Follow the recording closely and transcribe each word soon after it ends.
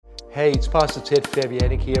Hey, it's Pastor Ted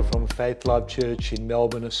Fabianic here from Faith Love Church in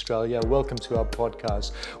Melbourne, Australia. Welcome to our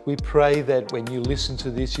podcast. We pray that when you listen to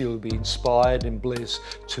this, you'll be inspired and blessed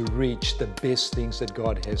to reach the best things that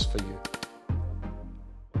God has for you.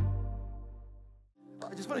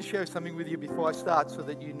 I just want to share something with you before I start so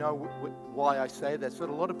that you know why I say that. So that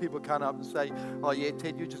a lot of people come up and say, oh yeah,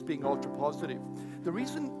 Ted, you're just being ultra positive. The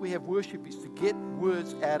reason we have worship is to get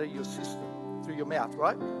words out of your system, through your mouth,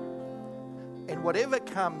 right? And whatever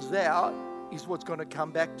comes out is what's going to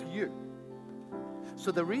come back to you.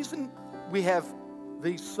 So the reason we have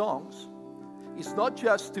these songs is not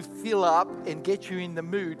just to fill up and get you in the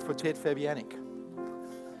mood for Ted Fabianic.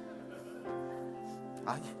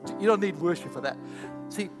 You don't need worship for that.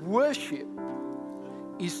 See, worship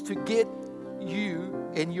is to get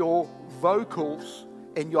you and your vocals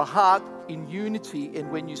and your heart in unity,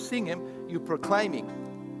 and when you sing them, you're proclaiming.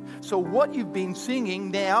 So what you've been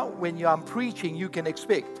singing now, when I'm preaching, you can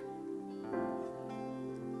expect.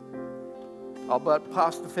 Oh, but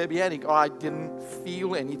Pastor Fabianic, I didn't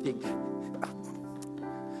feel anything.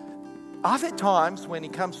 I've had times when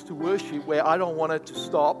it comes to worship where I don't want it to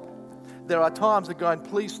stop. There are times that going,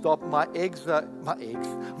 please stop, my legs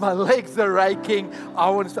are aching. I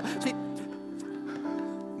want to stop. See,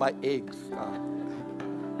 my eggs are.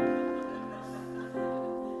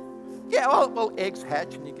 Yeah, well, eggs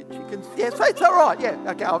hatch and you get chickens. Yeah, so it's all right. Yeah,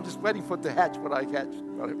 okay, I'm just waiting for it to hatch when I hatch.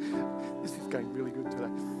 This is going really good today.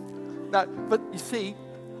 No, but you see,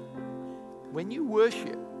 when you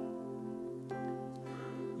worship,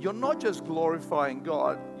 you're not just glorifying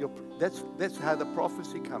God. That's how the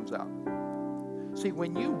prophecy comes out. See,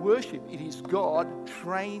 when you worship, it is God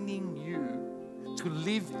training you to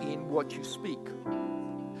live in what you speak.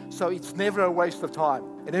 So it's never a waste of time.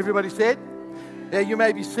 And everybody said, yeah, you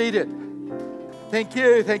may be seated. Thank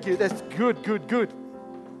you. That's good.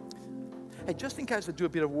 And just in case I do a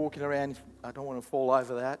bit of walking around, I don't want to fall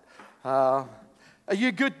over that. Are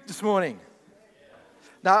you good this morning?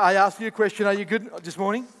 Now, I asked you a question. Are you good this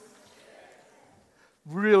morning?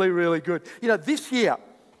 Really, really good. You know, this year,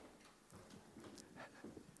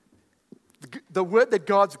 the word that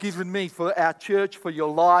God's given me for our church, for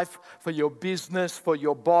your life, for your business, for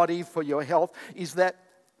your body, for your health, is that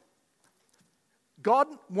God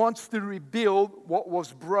wants to rebuild what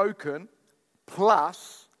was broken,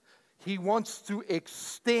 plus He wants to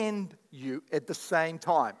extend you at the same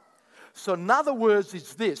time. So in other words,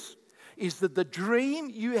 it's this, is that the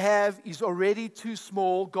dream you have is already too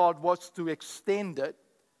small. God wants to extend it.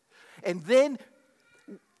 And then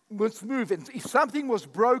let's move. And if something was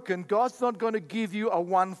broken, God's not going to give you a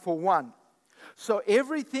one-for-one. So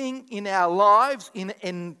everything in our lives,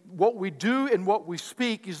 in what we do and what we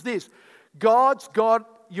speak is this. God's got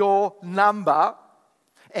your number,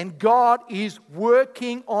 and God is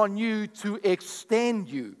working on you to extend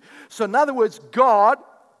you. So in other words, God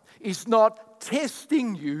is not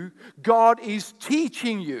testing you, God is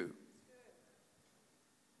teaching you.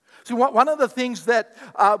 So one of the things that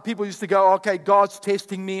people used to go, okay, God's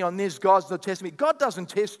testing me on this, God's not testing me. God doesn't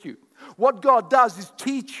test you. What God does is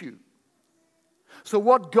teach you. So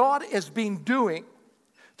what God has been doing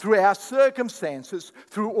through our circumstances,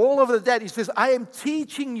 through all of that, He says, I am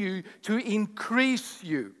teaching you to increase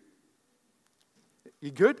you. You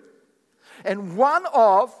good? And one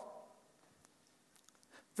of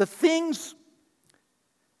the things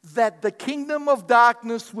that the kingdom of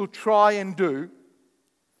darkness will try and do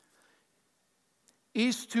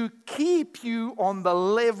is to keep you on the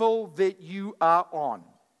level that you are on.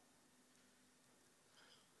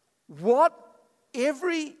 What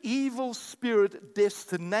every evil spirit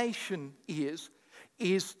destination is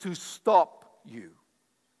to stop you.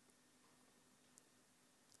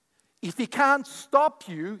 If he can't stop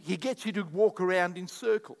you, he gets you to walk around in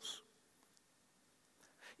circles.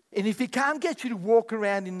 And if he can't get you to walk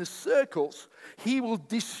around in the circles, he will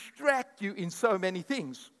distract you in so many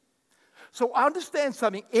things. So understand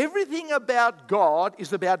something. Everything about God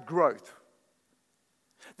is about growth.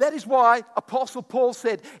 That is why Apostle Paul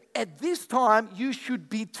said, at this time you should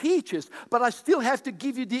be teachers, but I still have to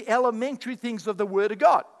give you the elementary things of the Word of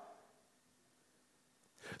God.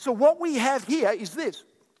 So what we have here is this,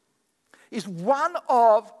 is one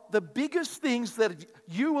of the biggest things that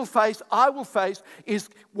you will face, I will face, is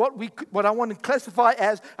what I want to classify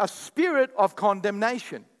as a spirit of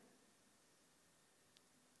condemnation.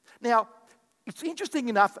 Now, it's interesting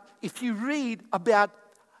enough, if you read about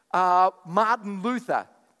Martin Luther,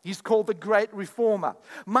 he's called the Great Reformer.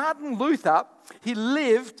 Martin Luther, he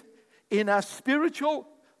lived in a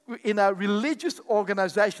religious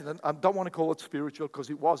organization, and I don't want to call it spiritual because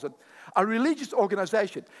it wasn't, a religious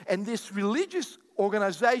organization. And this religious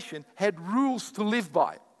organization had rules to live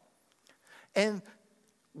by. And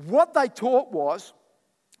what they taught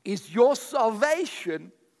is your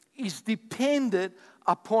salvation is dependent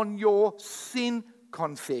upon your sin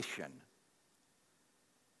confession.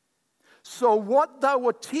 So what they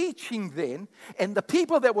were teaching then, and the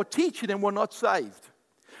people that were teaching them were not saved.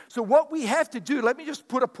 So what we have to do, let me just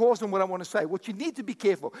put a pause on what I want to say. What you need to be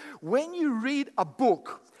careful. When you read a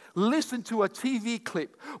book, listen to a TV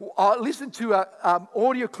clip, or listen to an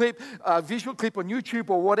audio clip, a visual clip on YouTube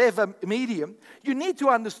or whatever medium, you need to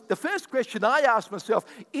understand. The first question I ask myself,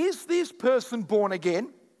 is this person born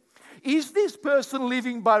again? Is this person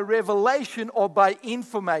living by revelation or by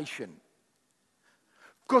information?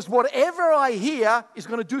 Because whatever I hear is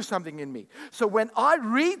going to do something in me. So when I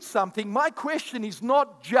read something, my question is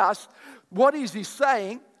not just, what is he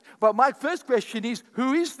saying? But my first question is,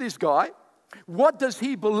 who is this guy? What does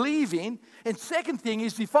he believe in? And second thing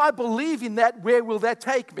is, if I believe in that, where will that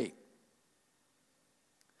take me?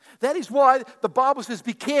 That is why the Bible says,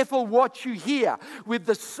 be careful what you hear. With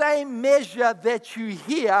the same measure that you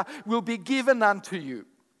hear will be given unto you.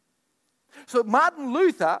 So Martin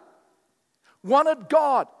Luther wanted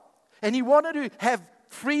God, and he wanted to have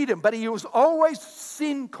freedom, but he was always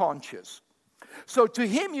sin conscious. So to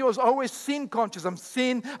him, he was always sin conscious. I'm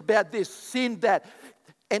sin about this, sin that.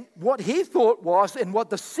 And what he thought was, and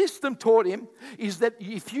what the system taught him, is that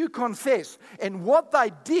if you confess, and what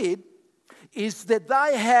they did is that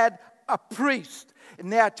they had a priest.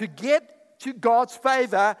 Now, to get to God's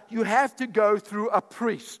favor, you have to go through a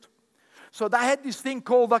priest. So they had this thing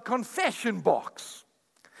called the confession box.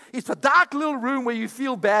 It's a dark little room where you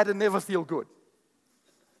feel bad and never feel good.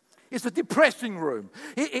 It's a depressing room.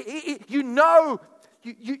 You know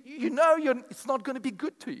it's not going to be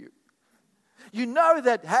good to you. You know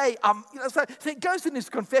that, hey, so he goes in his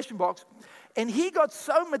confession box, and he got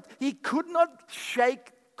so much, he could not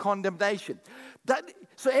shake condemnation.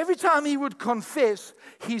 So every time he would confess,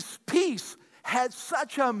 his peace had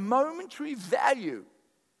such a momentary value.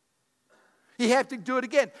 He had to do it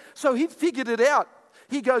again. So he figured it out.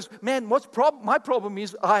 He goes, man, my problem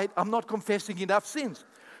is I'm not confessing enough sins.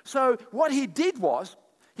 So what he did was,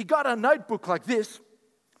 he got a notebook like this,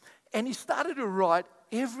 and he started to write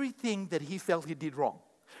everything that he felt he did wrong.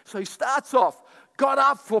 So he starts off, got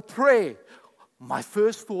up for prayer. My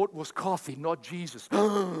first thought was coffee, not Jesus.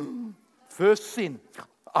 First sin,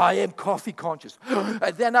 I am coffee conscious.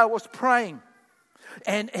 And then I was praying.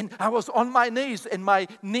 And I was on my knees, and my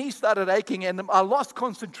knee started aching, and I lost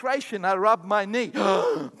concentration. I rubbed my knee.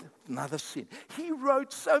 Another sin. He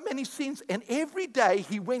wrote so many sins, and every day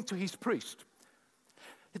he went to his priest.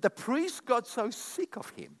 The priest got so sick of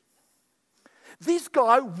him. This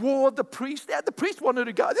guy wore the priest out. The priest wanted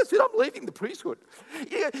to go. That's it, I'm leaving the priesthood.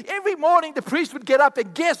 Every morning the priest would get up,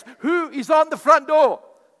 and guess who is on the front door?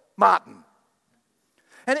 Martin.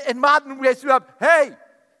 And Martin wakes up, hey,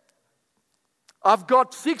 I've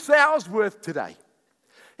got 6 hours worth today.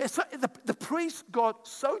 And so the priest got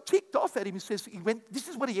so ticked off at him, this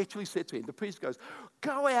is what he actually said to him. The priest goes,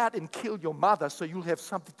 go out and kill your mother so you'll have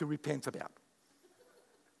something to repent about.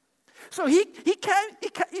 So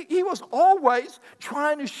he was always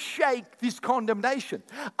trying to shake this condemnation.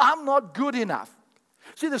 I'm not good enough.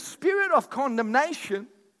 See, the spirit of condemnation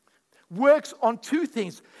works on two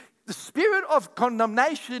things. The spirit of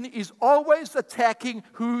condemnation is always attacking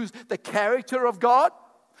who's the character of God,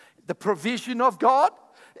 the provision of God,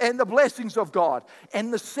 and the blessings of God.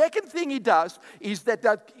 And the second thing he does is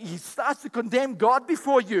that he starts to condemn God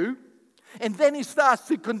before you, and then he starts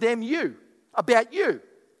to condemn you, about you.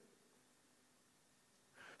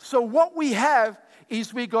 So what we have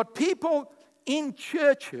is we got people in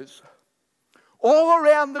churches all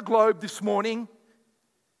around the globe this morning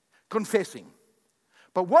confessing.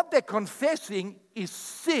 But what they're confessing is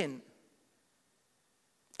sin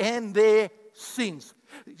and their sins.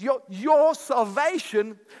 Your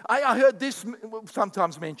salvation, I heard this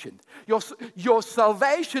sometimes mentioned. Your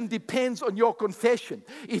salvation depends on your confession.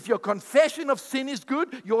 If your confession of sin is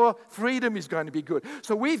good, your freedom is going to be good.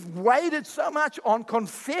 So we've waited so much on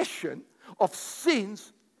confession of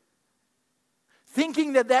sins,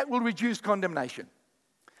 thinking that will reduce condemnation.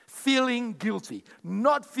 Feeling guilty,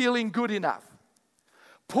 not feeling good enough.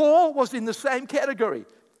 Paul was in the same category.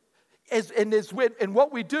 And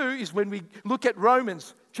what we do is when we look at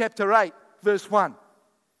Romans chapter 8, verse 1.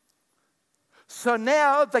 So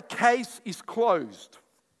now the case is closed.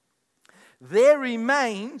 There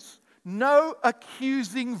remains no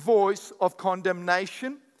accusing voice of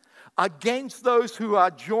condemnation against those who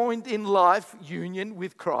are joined in life union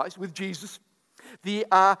with Christ, with Jesus, the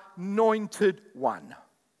anointed one.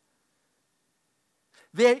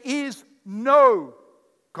 There is no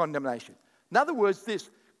condemnation. In other words,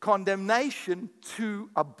 condemnation to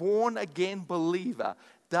a born-again believer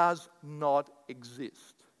does not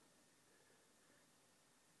exist.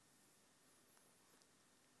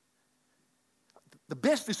 The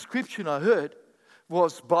best description I heard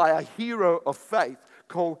was by a hero of faith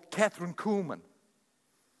called Catherine Kuhlman.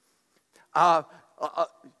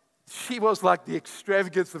 She was like the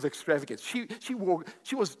extravagance of extravagance. She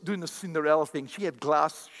was doing the Cinderella thing. She had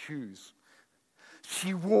glass shoes.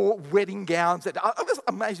 She wore wedding gowns. It was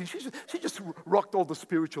amazing. She just rocked all the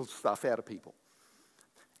spiritual stuff out of people.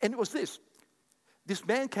 And it was this. This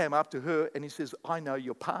man came up to her and he says, I know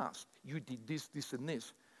your past. You did this, this, and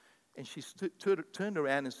this. And she turned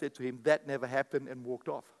around and said to him, that never happened, and walked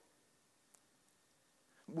off.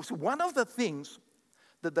 So one of the things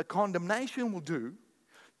that the condemnation will do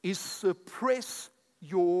is suppress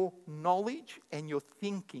your knowledge and your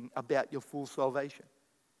thinking about your full salvation.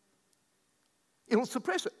 It will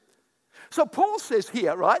suppress it. So Paul says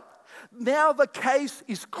here, right? Now the case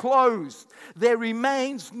is closed. There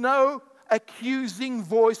remains no accusing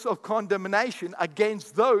voice of condemnation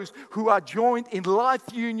against those who are joined in life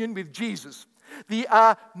union with Jesus, the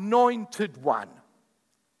anointed one.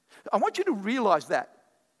 I want you to realize that.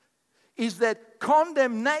 Is that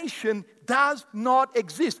condemnation does not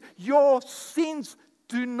exist. Your sins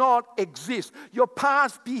do not exist. Your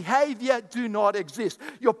past behavior do not exist.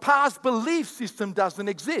 Your past belief system doesn't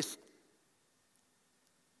exist.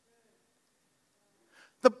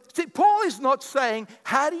 Paul is not saying,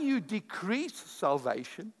 how do you decrease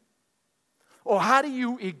salvation? Or how do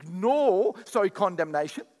you ignore,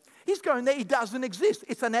 condemnation? He's going there, it doesn't exist.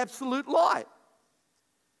 It's an absolute lie.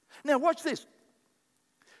 Now watch this.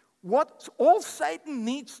 What all Satan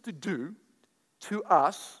needs to do to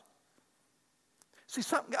us,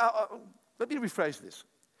 let me rephrase this.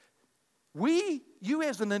 You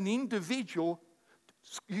as an individual,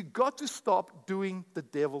 you got to stop doing the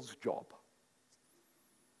devil's job.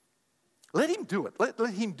 Let him do it. Let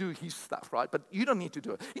him do his stuff, right? But you don't need to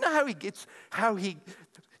do it. You know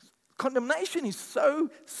condemnation is so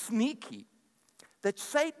sneaky that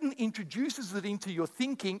Satan introduces it into your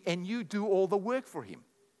thinking and you do all the work for him.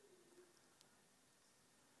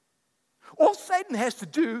 All Satan has to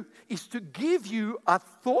do is to give you a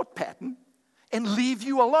thought pattern and leave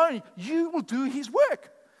you alone. You will do his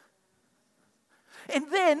work. And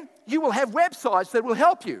then you will have websites that will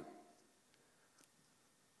help you.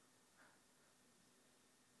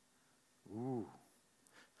 Ooh.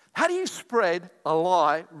 How do you spread a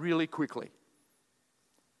lie really quickly?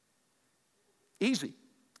 Easy.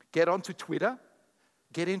 Get onto Twitter,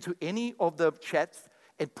 get into any of the chats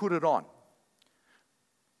and put it on.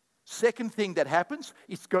 Second thing that happens,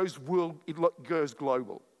 it goes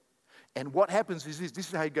global. And what happens is this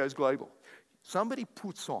is how it goes global. Somebody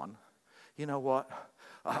puts on, you know what,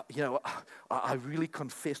 I really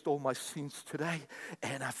confessed all my sins today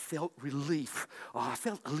and I felt relief. I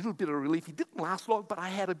felt a little bit of relief. It didn't last long, but I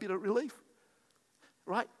had a bit of relief.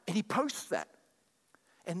 Right? And he posts that.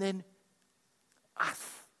 And then us,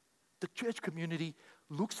 the church community,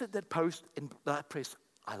 looks at that post and press,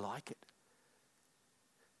 I like it.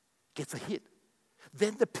 Gets a hit.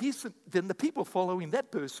 Then the people following that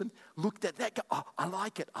person looked at that, go, oh, I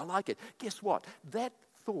like it. Guess what? That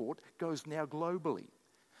thought goes now globally.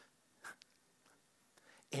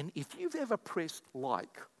 And if you've ever pressed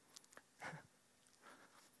like,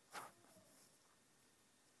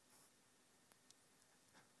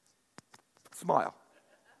 smile.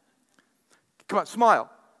 Come on, smile.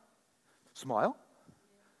 Smile.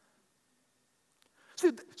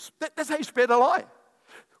 See, that's how you spread a lie.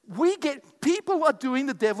 People are doing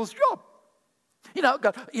the devil's job.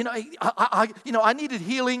 I needed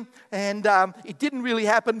healing and it didn't really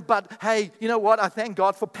happen, but hey, you know what? I thank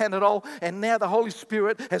God for Panadol and now the Holy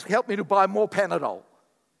Spirit has helped me to buy more Panadol.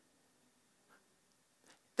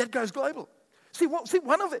 That goes global.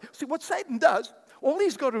 What Satan does, all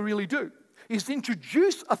he's got to really do is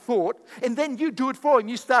introduce a thought and then you do it for him.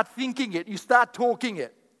 You start thinking it, you start talking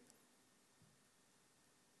it.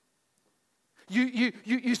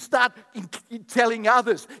 You start telling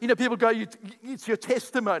others. People go, it's your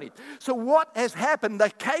testimony. So what has happened? The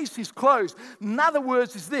case is closed. In other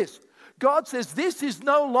words, is this. God says this is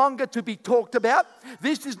no longer to be talked about.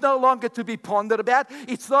 This is no longer to be pondered about.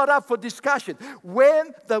 It's not up for discussion.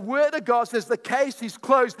 When the Word of God says the case is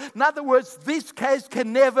closed, in other words, this case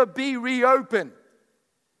can never be reopened.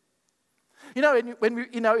 When we,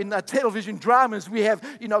 in the television dramas, we have,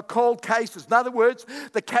 cold cases. In other words,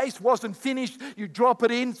 the case wasn't finished. You drop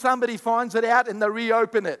it in, somebody finds it out, and they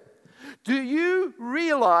reopen it. Do you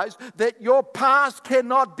realize that your past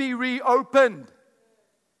cannot be reopened?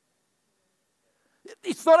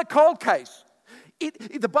 It's not a cold case.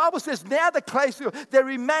 The Bible says, now the case, there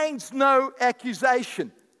remains no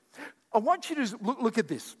accusation. I want you to look at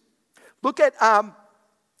this. Look at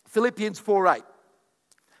Philippians 4:8.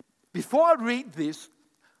 Before I read this,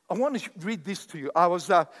 I want to read this to you.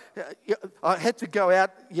 I had to go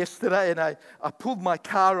out yesterday, and I pulled my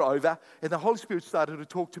car over, and the Holy Spirit started to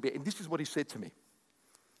talk to me. And this is what He said to me.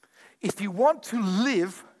 If you want to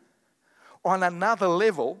live on another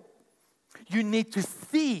level, you need to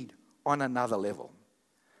feed on another level.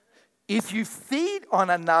 If you feed on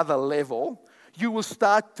another level, you will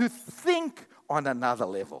start to think on another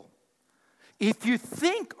level. If you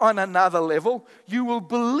think on another level, you will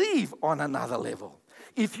believe on another level.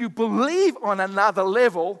 If you believe on another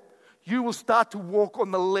level, you will start to walk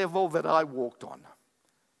on the level that I walked on.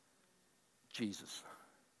 Jesus.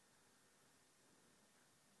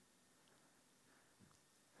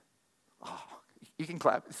 Oh, you can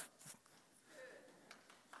clap.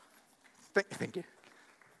 Thank you.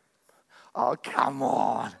 Oh, come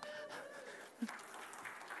on.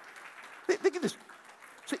 Think of this.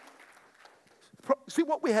 See,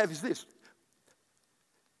 what we have is this.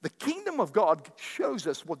 The kingdom of God shows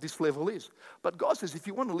us what this level is. But God says, if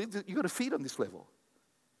you want to live, you've got to feed on this level.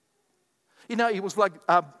 You know, it was like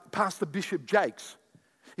Pastor Bishop Jakes,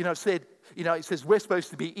 said, he says, we're supposed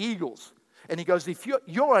to be eagles. And he goes, if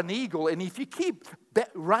you're an eagle, and if you keep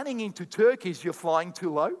running into turkeys, you're flying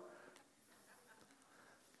too low.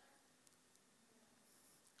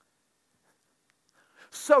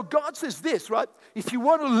 So God says this, right? If you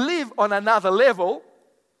want to live on another level,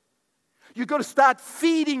 you've got to start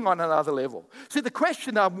feeding on another level. See, the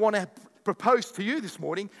question I want to propose to you this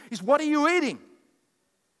morning is, what are you eating?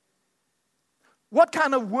 What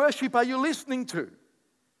kind of worship are you listening to?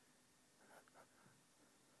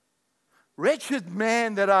 Wretched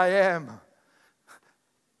man that I am.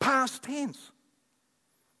 Past tense.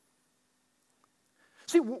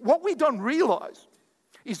 See, what we don't realize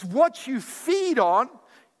is what you feed on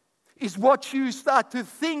is what you start to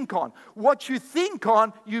think on. What you think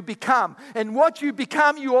on, you become. And what you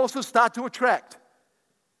become, you also start to attract.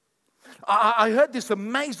 I heard this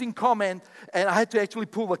amazing comment, and I had to actually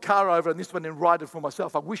pull the car over on this one and write it for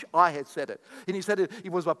myself. I wish I had said it. And he said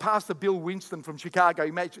it was by Pastor Bill Winston from Chicago.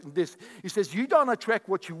 He mentioned this. He says, you don't attract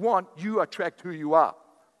what you want, you attract who you are.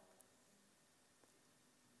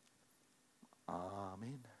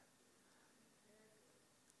 Amen.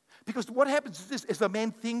 Because what happens is this, as a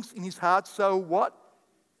man thinks in his heart, so what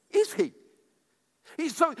is he?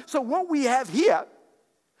 So what we have here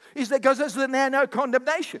is that goes, there's now no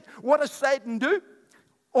condemnation. What does Satan do?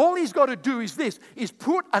 All he's got to do is this, is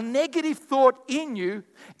put a negative thought in you,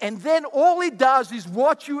 and then all he does is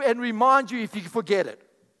watch you and remind you if you forget it.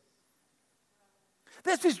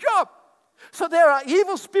 That's his job. So there are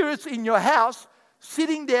evil spirits in your house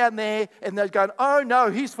sitting down there, and they're going, oh no,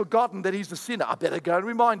 he's forgotten that he's a sinner. I better go and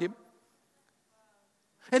remind him.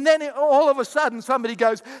 And then all of a sudden somebody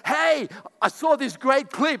goes, hey, I saw this great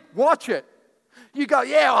clip, watch it. You go,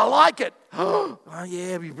 yeah, I like it. Oh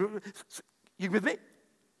yeah, you with me?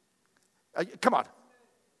 Come on.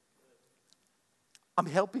 I'm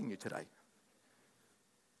helping you today.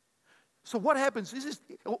 So what happens is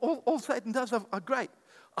all Satan does are great.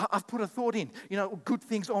 I've put a thought in. Good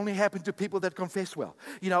things only happen to people that confess well.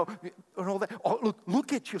 And all that. Oh,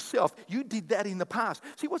 look at yourself. You did that in the past.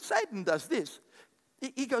 See, what Satan does this.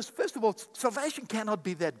 He goes, first of all, salvation cannot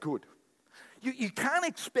be that good. You can't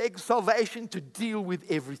expect salvation to deal with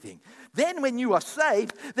everything. Then when you are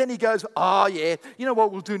saved, then he goes, oh yeah, you know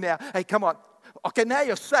what we'll do now? Hey, come on. Okay, now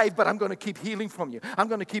you're saved, but I'm going to keep healing from you. I'm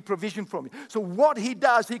going to keep provision from you. So what he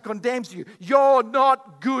does, he condemns you. You're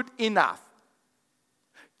not good enough.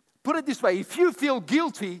 Put it this way, if you feel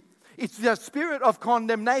guilty, it's the spirit of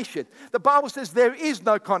condemnation. The Bible says there is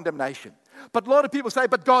no condemnation. But a lot of people say,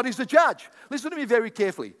 but God is the judge. Listen to me very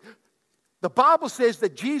carefully. The Bible says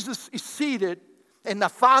that Jesus is seated and the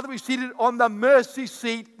Father is seated on the mercy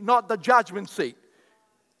seat, not the judgment seat.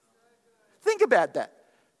 Think about that.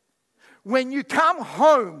 When you come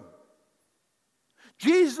home,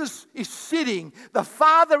 Jesus is sitting, the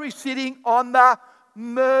Father is sitting on the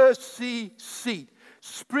mercy seat,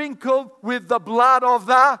 sprinkled with the blood of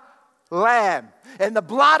the Lamb. And the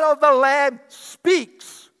blood of the Lamb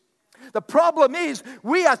speaks. The problem is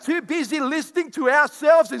we are too busy listening to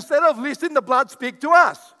ourselves instead of listening the blood speak to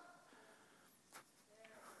us.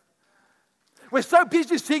 We're so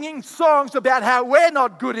busy singing songs about how we're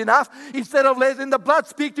not good enough instead of letting the blood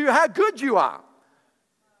speak to you how good you are.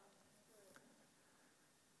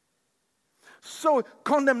 So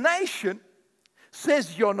condemnation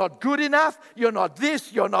says you're not good enough, you're not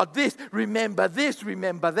this, remember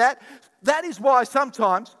that. That is why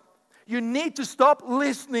sometimes You need to stop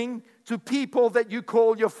listening to people that you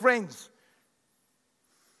call your friends.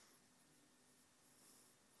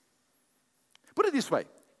 Put it this way.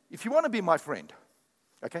 If you want to be my friend,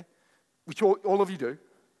 okay, which all of you do,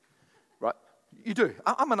 right? You do.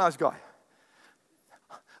 I'm a nice guy.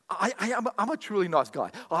 I'm a truly nice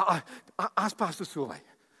guy. I ask Pastor Sule.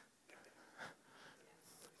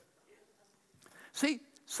 See,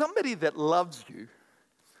 somebody that loves you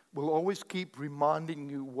will always keep reminding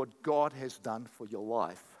you what God has done for your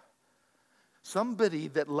life. Somebody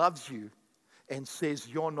that loves you and says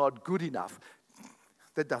you're not good enough,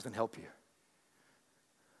 that doesn't help you.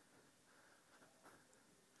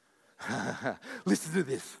 Listen to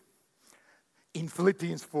this. In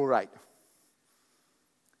Philippians 4:8.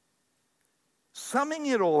 Summing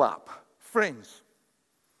it all up, friends,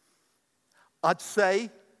 I'd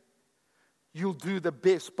say you'll do the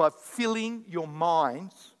best by filling your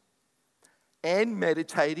minds and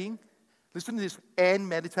meditating, listen to this, and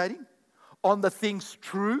meditating on the things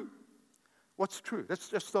true. What's true? Let's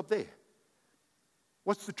just stop there.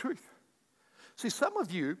 What's the truth? See, some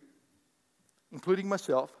of you, including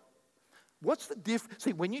myself, what's the difference?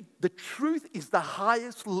 See, the truth is the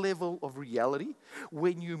highest level of reality.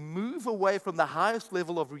 When you move away from the highest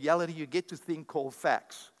level of reality, you get to this thing called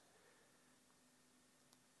facts.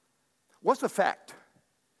 What's a fact?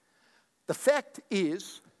 The fact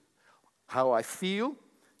is how I feel,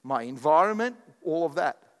 my environment, all of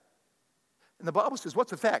that. And the Bible says,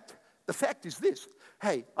 what's a fact? The fact is this.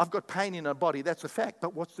 Hey, I've got pain in my body. That's a fact.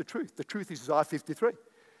 But what's the truth? The truth is Isaiah 53.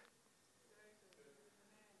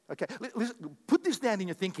 Okay, listen, put this down in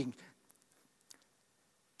your thinking.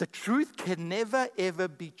 The truth can never, ever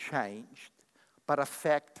be changed, but a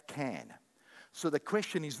fact can. So the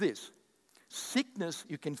question is this. Sickness,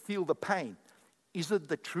 you can feel the pain. Is it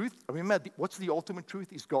the truth? Remember, what's the ultimate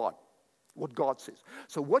truth? Is God. What God says.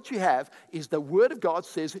 So what you have is the Word of God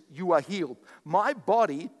says you are healed. My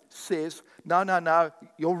body says, no,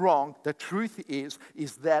 you're wrong. The truth is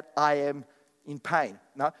that I am in pain.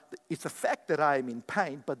 Now, it's a fact that I am in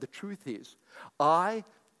pain, but the truth is I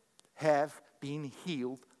have been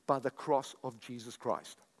healed by the cross of Jesus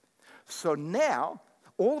Christ. So now,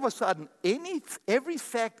 all of a sudden, every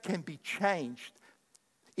fact can be changed.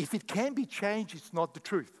 If it can be changed, it's not the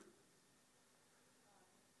truth.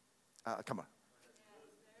 Come on.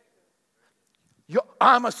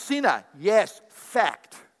 I'm a sinner. Yes,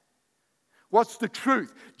 fact. What's the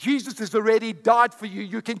truth? Jesus has already died for you.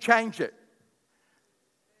 You can change it.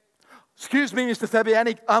 Excuse me, Mr.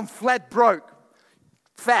 Fabiani, I'm flat broke.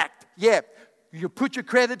 Fact. Yeah. You put your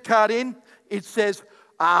credit card in. It says,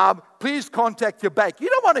 please contact your bank. You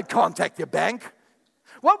don't want to contact your bank.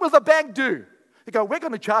 What will the bank do? They go, we're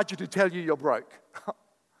going to charge you to tell you you're broke.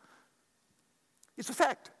 It's a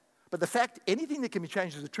fact. But the fact, anything that can be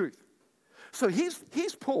changed is the truth. So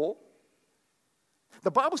here's Paul.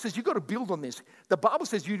 The Bible says you've got to build on this. The Bible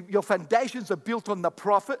says your foundations are built on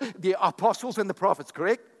the apostles and the prophets,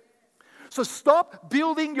 correct? So stop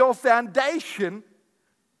building your foundation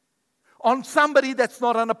on somebody that's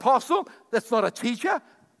not an apostle, that's not a teacher,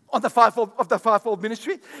 on the fivefold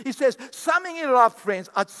ministry. He says, summing it up, friends,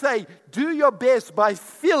 I'd say do your best by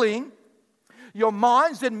filling your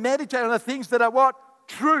minds and meditate on the things that are what?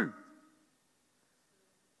 True.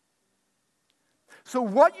 So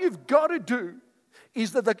what you've got to do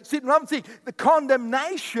is that the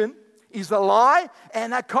condemnation is a lie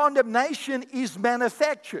and a condemnation is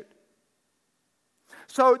manufactured.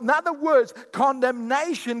 So in other words,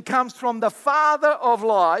 condemnation comes from the father of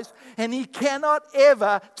lies and he cannot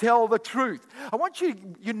ever tell the truth. I want you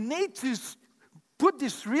need to put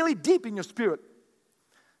this really deep in your spirit.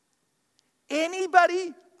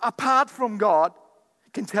 Anybody apart from God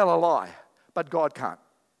can tell a lie, but God can't.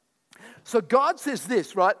 So God says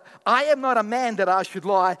this, right? I am not a man that I should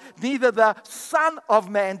lie, neither the son of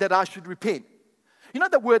man that I should repent. You know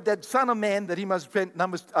the word that son of man that he must repent,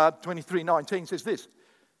 Numbers 23:19 says this.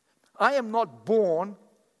 I am not born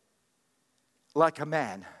like a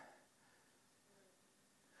man.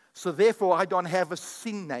 So therefore I don't have a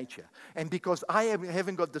sin nature. And because I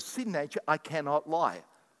haven't got the sin nature, I cannot lie.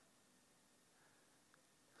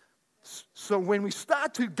 So when we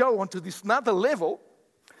start to go onto this another level,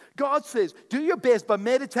 God says, do your best by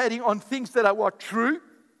meditating on things that are what? True,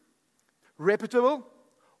 reputable,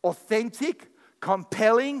 authentic,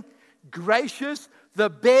 compelling, gracious, the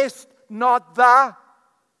best, not the.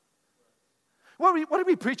 What did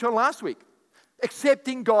we preach on last week?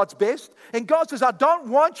 Accepting God's best. And God says, I don't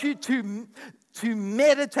want you to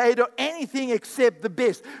meditate on anything except the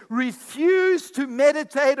best. Refuse to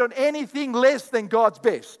meditate on anything less than God's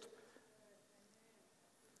best.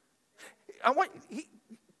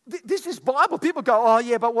 This is Bible. People go, oh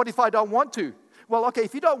yeah, but what if I don't want to? Well, okay,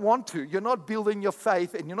 if you don't want to, you're not building your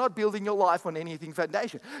faith and you're not building your life on anything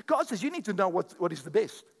foundation. God says you need to know what is the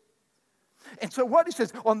best. And so what he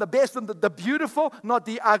says, on the best and the beautiful, not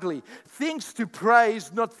the ugly. Things to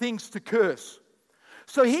praise, not things to curse.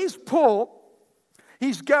 So here's Paul.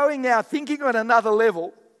 He's going now thinking on another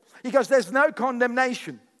level. He goes, there's no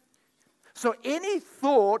condemnation. So any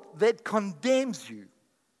thought that condemns you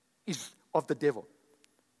is of the devil.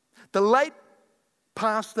 The late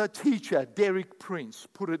pastor, teacher, Derek Prince,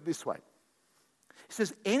 put it this way. He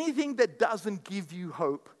says, anything that doesn't give you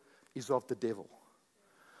hope is of the devil.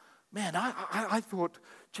 Man, I thought,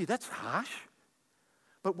 gee, that's harsh.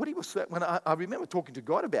 But what he was saying, when I remember talking to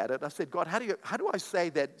God about it, I said, God, how do I say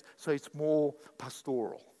that so it's more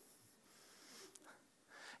pastoral?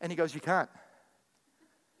 And he goes, you can't.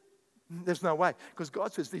 There's no way. Because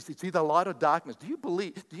God says this, it's either light or darkness. Do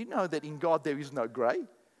you know that in God there is no grey?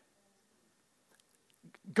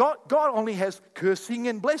 God only has cursing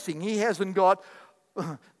and blessing. He's got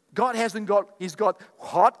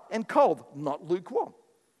hot and cold, not lukewarm.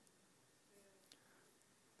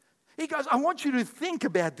 He goes, I want you to think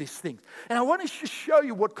about these things. And I want to show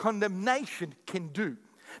you what condemnation can do.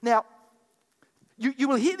 Now, you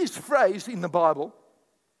will hear this phrase in the Bible,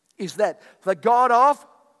 is that the God of,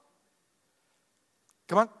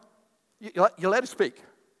 come on, you're allowed to speak.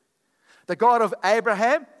 The God of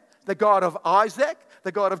Abraham, the God of Isaac,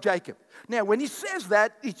 the God of Jacob. Now, when he says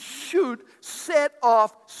that, it should set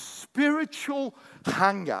off spiritual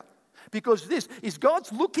hunger. Because this is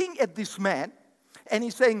God's looking at this man and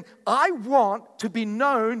he's saying, I want to be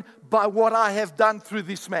known by what I have done through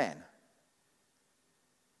this man.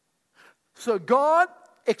 So God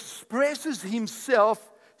expresses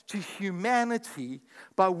himself to humanity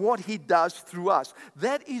by what he does through us.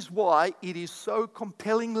 That is why it is so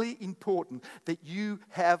compellingly important that you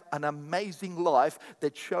have an amazing life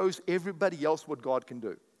that shows everybody else what God can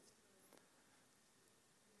do.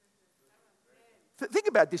 Think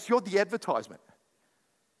about this. You're the advertisement.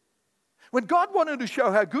 When God wanted to show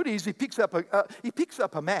how good he is, he picks up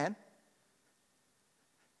a man,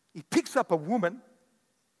 he picks up a woman,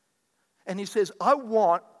 and he says, I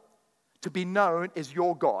want to be known as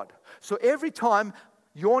your God. So every time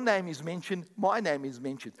your name is mentioned, my name is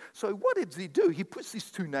mentioned. So what does he do? He puts these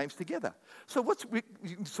two names together. So what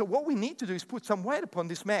we need to do is put some weight upon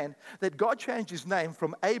this man, that God changed his name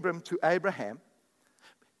from Abram to Abraham.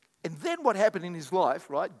 And then what happened in his life,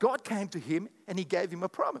 right? God came to him and he gave him a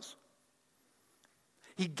promise.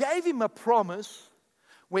 He gave him a promise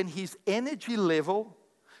when his energy level,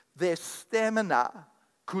 their stamina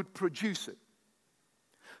could produce it.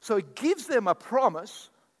 So he gives them a promise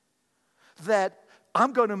that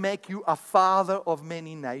I'm going to make you a father of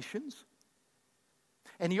many nations.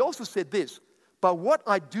 And he also said this, but what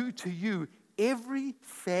I do to you, every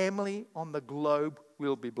family on the globe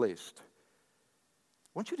will be blessed.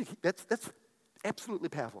 I want you to, that's absolutely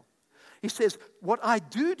powerful. He says, what I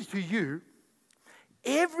do to you,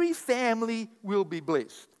 every family will be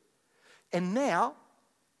blessed. And now,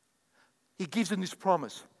 he gives them this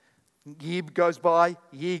promise. Year goes by,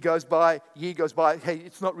 year goes by, year goes by. Hey,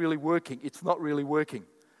 it's not really working. It's not really working.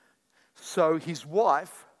 So his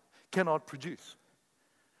wife cannot produce.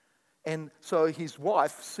 And so his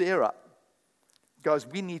wife, Sarah, goes,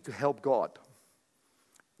 we need to help God.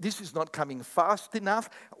 This is not coming fast enough.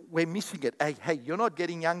 We're missing it. Hey, you're not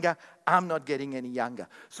getting younger. I'm not getting any younger.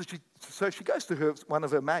 So she goes to one of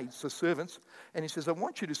her maids, the servants, and he says, I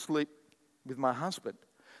want you to sleep with my husband.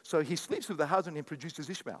 So he sleeps with the husband and produces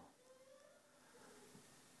Ishmael.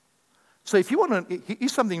 So if you want to,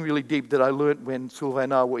 here's something really deep that I learned when Sylvain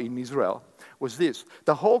and I were in Israel, was this.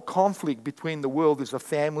 The whole conflict between the world is a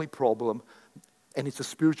family problem and it's a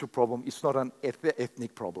spiritual problem. It's not an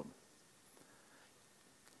ethnic problem.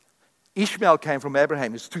 Ishmael came from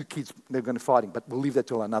Abraham. There's two kids, they're going to fight him, but we'll leave that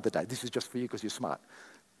till another day. This is just for you because you're smart.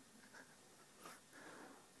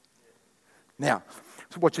 Now,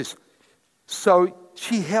 so watch this. So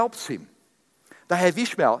she helps him. They have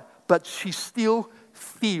Ishmael, but she still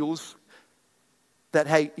feels that,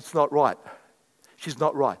 hey, it's not right. She's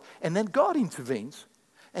not right. And then God intervenes,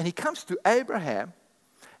 and he comes to Abraham,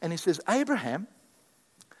 and he says, Abraham,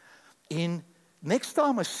 next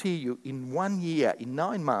time I see you in 1 year, in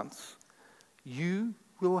 9 months, you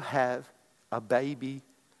will have a baby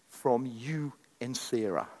from you and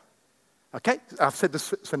Sarah. Okay? I've said the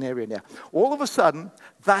scenario now. All of a sudden,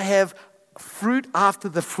 they have fruit after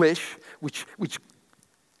the flesh, which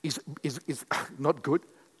is not good.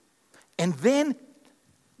 And then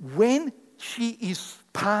when she is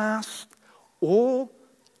past all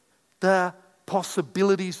the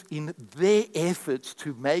possibilities in their efforts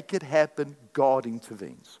to make it happen, God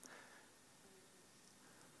intervenes.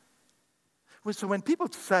 So when people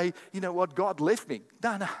say, you know what, God left me.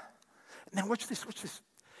 No. Now watch this.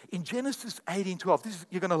 In Genesis 18:12,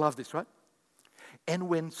 you're going to love this, right? And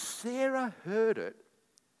when Sarah heard it,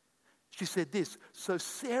 she said this. So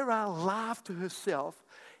Sarah laughed to herself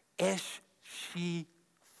as she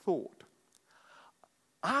thought,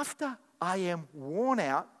 after I am worn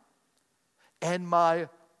out and my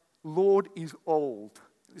Lord is old.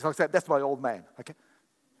 So I said, that's my old man, okay?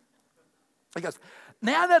 He goes,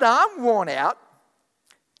 now that I'm worn out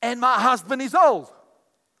and my husband is old,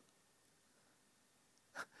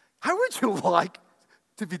 how would you like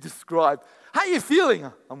to be described? How are you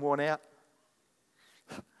feeling? I'm worn out.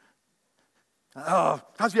 Oh,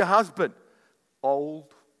 how's your husband?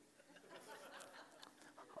 Old.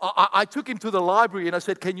 I took him to the library and I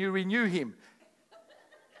said, can you renew him?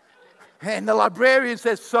 And the librarian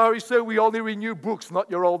says, sorry, sir, we only renew books,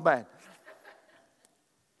 not your old man.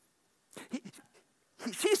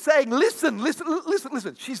 She's saying, listen.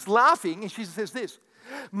 She's laughing and she says this.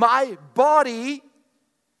 My body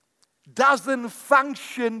doesn't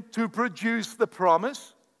function to produce the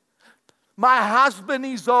promise. My husband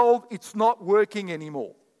is old. It's not working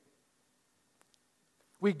anymore.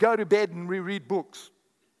 We go to bed and we read books.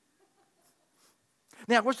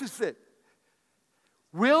 Now, what's this said?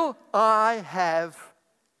 Will I have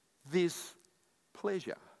this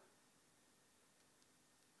pleasure?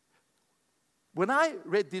 When I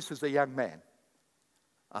read this as a young man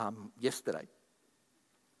yesterday,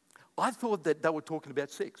 I thought that they were talking about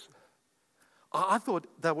sex. I thought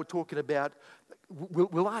they were talking about,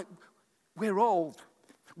 we're old.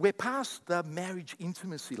 We're past the marriage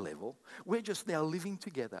intimacy level. We're just now living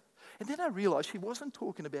together. And then I realized she wasn't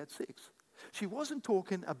talking about sex. She wasn't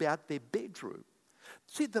talking about their bedroom.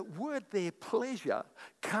 See, the word there, pleasure,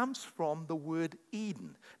 comes from the word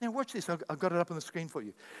Eden. Now watch this. I've got it up on the screen for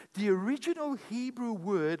you. The original Hebrew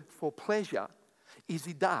word for pleasure is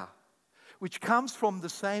idah, which comes from the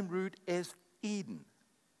same root as Eden.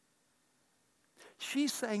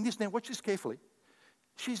 She's saying this. Now watch this carefully.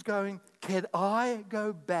 She's going, can I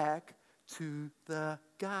go back to the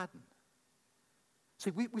garden?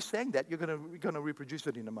 See, we sang that. We're going to reproduce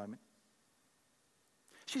it in a moment.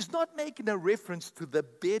 She's not making a reference to the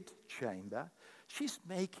bed chamber. She's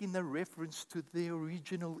making a reference to the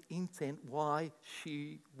original intent why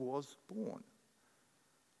she was born.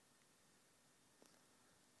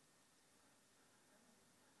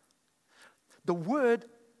 The word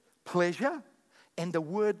pleasure and the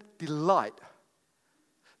word delight,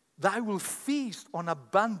 they will feast on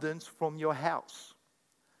abundance from your house.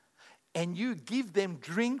 And you give them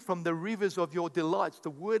drink from the rivers of your delights. The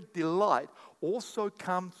word delight also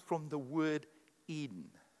comes from the word Eden.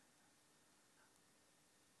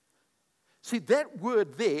 See, that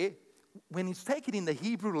word there, when it's taken in the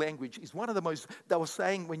Hebrew language, is one of the most, they were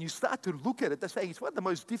saying, when you start to look at it, they're saying it's one of the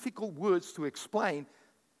most difficult words to explain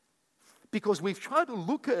because we've tried to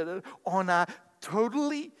look at it on a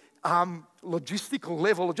totally logistical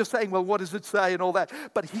level of just saying, well, what does it say and all that.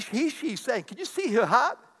 But she's saying, can you see her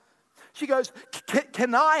heart? She goes,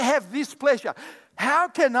 can I have this pleasure? How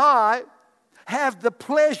can I have the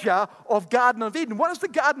pleasure of Garden of Eden? What does the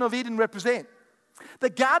Garden of Eden represent? The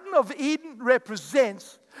Garden of Eden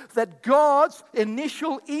represents that God's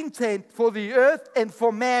initial intent for the earth and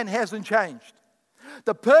for man hasn't changed.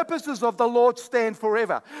 The purposes of the Lord stand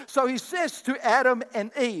forever. So he says to Adam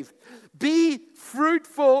and Eve, be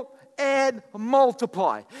fruitful and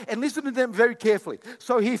multiply. And listen to them very carefully.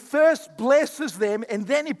 So he first blesses them and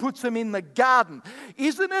then he puts them in the garden.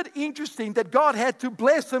 Isn't it interesting that God had to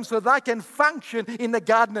bless them so they can function in the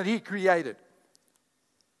garden that he created?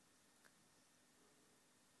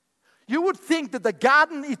 You would think that the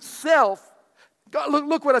garden itself, God,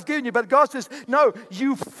 look what I've given you, but God says, no,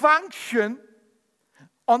 you function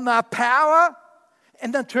on the power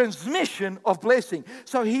and the transmission of blessing.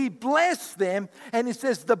 So he blessed them, and he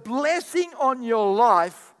says the blessing on your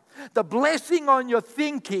life, the blessing on your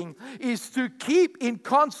thinking is to keep in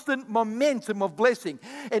constant momentum of blessing.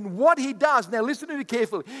 And what he does, now listen to me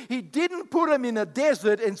carefully, he didn't put them in a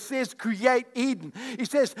desert and says create Eden. He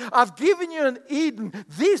says, I've given you an Eden.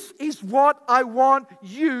 This is what I want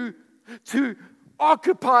you to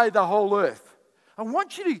occupy the whole earth. I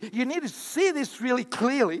want you need to see this really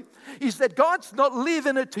clearly, is that God's not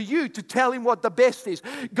leaving it to you to tell him what the best is.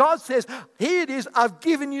 God says, here it is, I've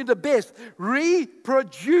given you the best.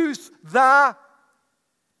 Reproduce the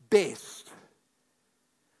best.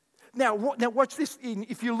 Now watch this.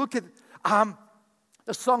 If you look at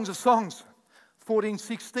the Songs of Songs,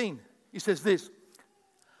 14:16, he says this,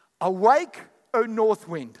 awake, O north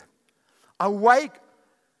wind. Awake,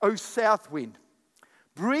 O south wind.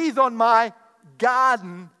 Breathe on my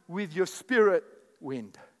garden with your spirit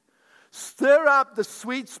wind. Stir up the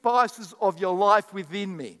sweet spices of your life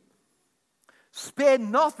within me. Spare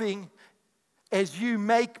nothing as you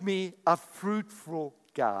make me a fruitful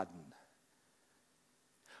garden.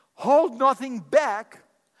 Hold nothing back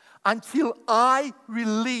until I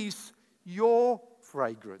release your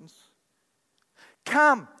fragrance.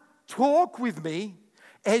 Come, talk with me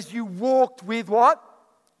as you walked with what?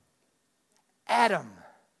 Adam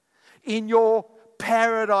in your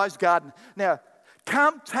paradise garden. Now,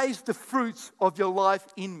 come taste the fruits of your life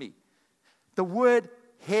in me. The word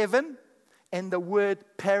heaven and the word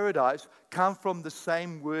paradise come from the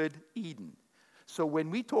same word Eden. So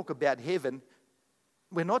when we talk about heaven,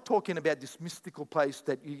 we're not talking about this mystical place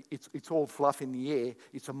that it's all fluff in the air.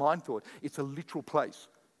 It's a mind thought. It's a literal place.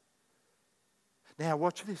 Now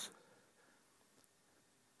watch this.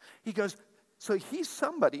 He goes, so here's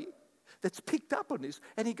somebody that's picked up on this,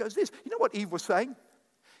 and he goes this. You know what Eve was saying?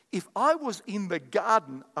 If I was in the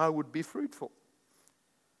garden, I would be fruitful.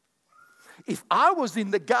 If I was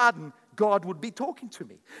in the garden, God would be talking to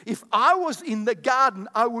me. If I was in the garden,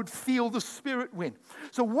 I would feel the Spirit wind.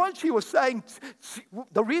 So what she was saying,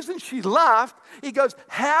 the reason she laughed, he goes,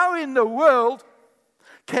 how in the world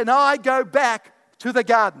can I go back to the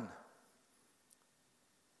garden?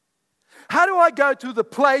 How do I go to the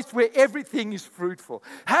place where everything is fruitful?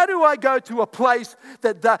 How do I go to a place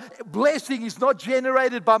that the blessing is not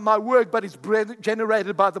generated by my work, but is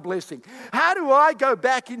generated by the blessing? How do I go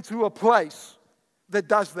back into a place that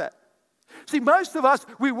does that? See, most of us,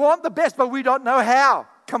 we want the best, but we don't know how.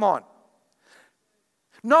 Come on.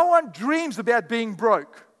 No one dreams about being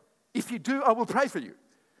broke. If you do, I will pray for you.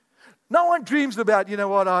 No one dreams about, you know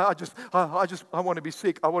what, I want to be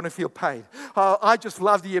sick. I want to feel pain. I just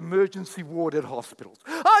love the emergency ward at hospitals.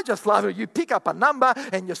 I just love it. You pick up a number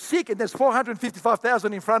and you're sick and there's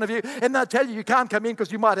 455,000 in front of you and they'll tell you you can't come in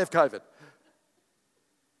because you might have COVID.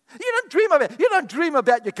 You don't dream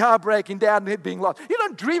about your car breaking down and it being lost. You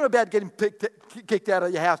don't dream about getting kicked out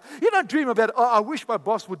of your house. You don't dream about, oh, I wish my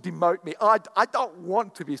boss would demote me. I don't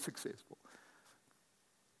want to be successful.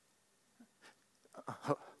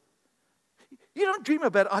 You don't dream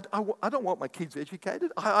about, I don't want my kids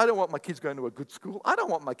educated. I don't want my kids going to a good school. I don't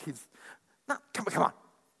want my kids, no, come on.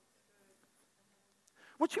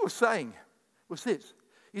 What she was saying was this.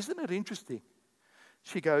 Isn't it interesting?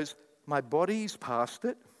 She goes, my body is past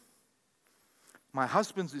it. My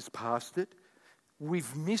husband's is past it.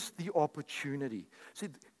 We've missed the opportunity. See,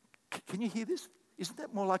 can you hear this? Isn't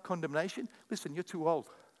that more like condemnation? Listen, you're too old.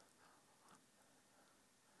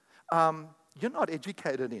 You're not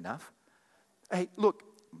educated enough. Hey, look,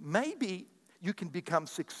 maybe you can become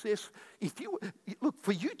success.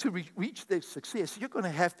 For you to reach their success, you're going to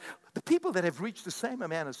have, the people that have reached the same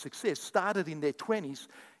amount of success started in their 20s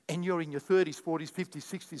and you're in your 30s, 40s, 50s,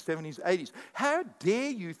 60s, 70s, 80s. How dare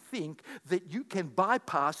you think that you can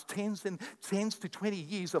bypass 10 to 20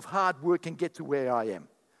 years of hard work and get to where I am?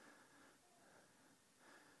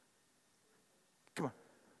 Come on.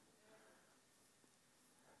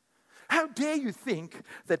 How dare you think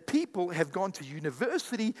that people have gone to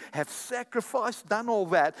university, have sacrificed, done all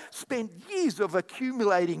that, spent years of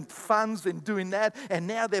accumulating funds and doing that, and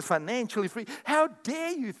now they're financially free? How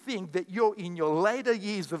dare you think that you're in your later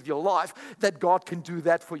years of your life that God can do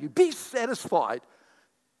that for you? Be satisfied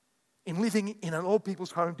in living in an old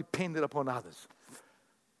people's home dependent upon others.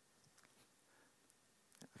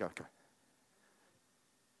 Okay.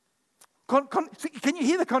 Can you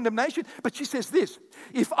hear the condemnation? But she says this,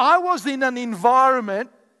 if I was in an environment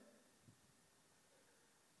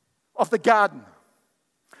of the garden,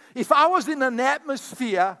 if I was in an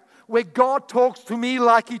atmosphere where God talks to me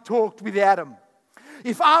like He talked with Adam,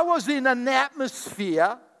 if I was in an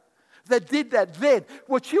atmosphere that did that, then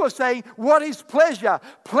what she was saying, what is pleasure?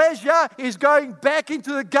 Pleasure is going back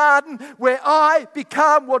into the garden where I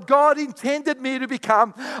become what God intended me to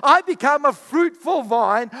become. I become a fruitful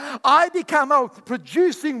vine. I become a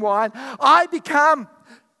producing vine. I become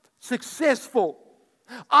successful.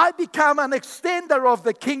 I become an extender of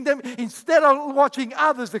the kingdom instead of watching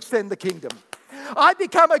others extend the kingdom. I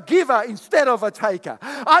become a giver instead of a taker.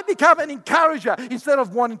 I become an encourager instead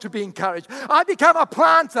of wanting to be encouraged. I become a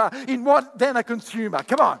planter than a consumer.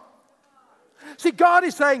 Come on. See, God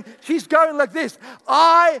is saying, she's going like this.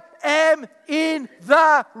 I am in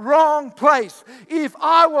the wrong place if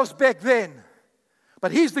I was back then.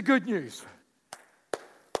 But here's the good news.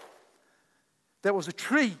 There was a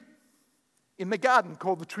tree in the garden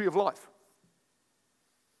called the tree of life.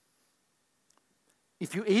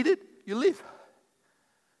 If you eat it, you live.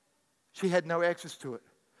 She had no access to it.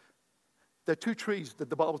 There are two trees that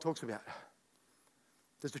the Bible talks about.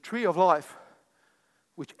 There's the tree of life,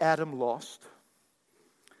 which Adam lost.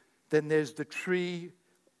 Then there's the tree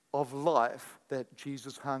of life that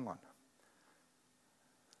Jesus hung on.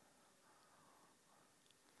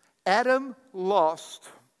 Adam lost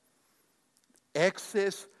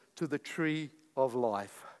access to the tree of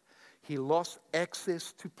life. He lost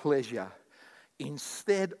access to pleasure.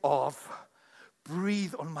 Instead of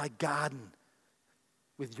breathe on my garden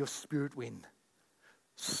with your spirit wind.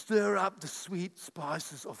 Stir up the sweet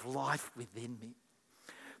spices of life within me.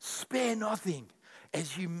 Spare nothing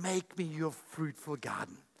as you make me your fruitful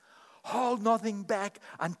garden. Hold nothing back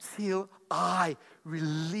until I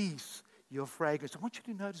release your fragrance. I want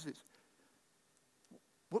you to notice this.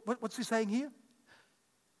 What's he saying here?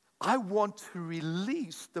 I want to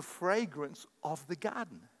release the fragrance of the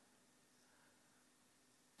garden.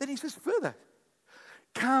 Then he says further,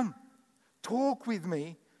 come, talk with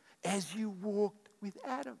me as you walked with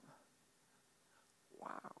Adam.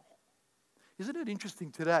 Wow. Isn't it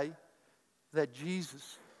interesting today that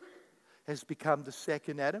Jesus has become the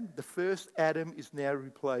second Adam? The first Adam is now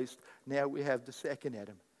replaced. Now we have the second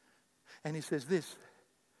Adam. And he says this,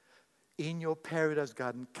 in your paradise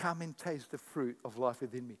garden, come and taste the fruit of life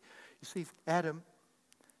within me. You see, Adam,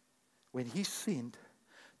 when he sinned,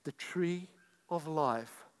 the tree of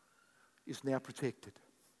life is now protected.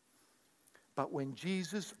 But when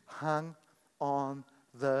Jesus hung on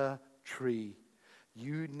the tree,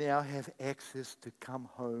 you now have access to come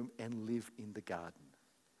home and live in the garden.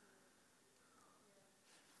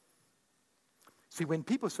 See, when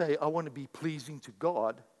people say, I want to be pleasing to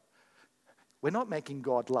God, we're not making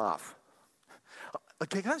God laugh.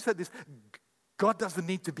 Okay, can I say this? God doesn't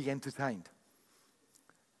need to be entertained.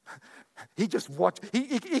 He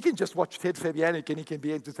can just watch Ted Fabianic and he can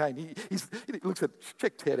be entertained. He looks at,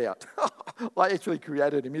 check Ted out. I actually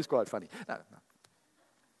created him. He's quite funny. No.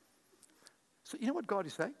 So you know what God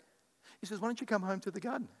is saying? He says, why don't you come home to the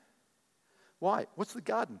garden? Why? What's the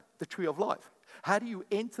garden? The tree of life. How do you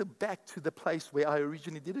enter back to the place where I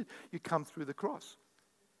originally did it? You come through the cross.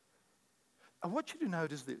 I want you to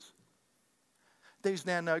notice this. There is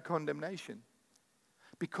now no condemnation.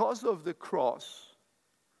 Because of the cross,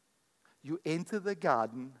 you enter the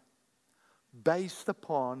garden based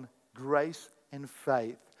upon grace and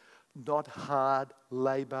faith, not hard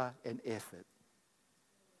labor and effort.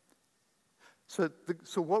 So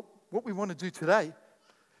what we want to do today,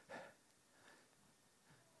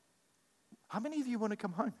 how many of you want to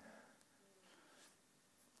come home?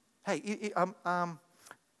 Hey,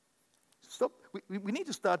 stop. We need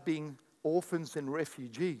to start being orphans and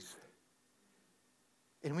refugees.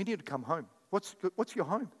 And we need to come home. What's your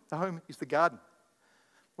home? The home is the garden.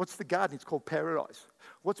 What's the garden? It's called paradise.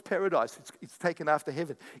 What's paradise? It's taken after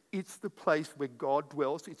heaven. It's the place where God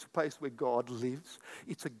dwells. It's a place where God lives.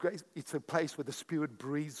 It's a place where the Spirit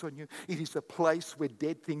breathes on you. It is a place where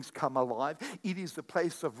dead things come alive. It is a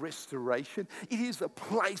place of restoration. It is a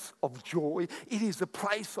place of joy. It is a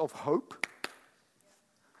place of hope.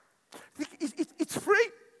 It's free.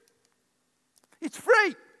 It's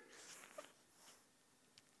free.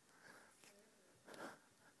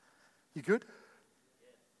 You good?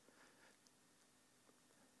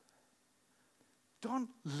 Don't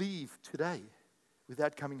leave today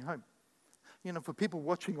without coming home. You know, for people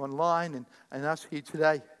watching online and us here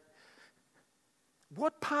today,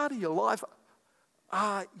 what part of your life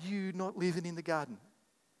are you not living in the garden?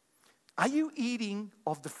 Are you eating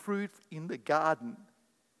of the fruit in the garden,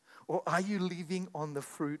 or are you living on the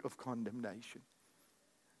fruit of condemnation?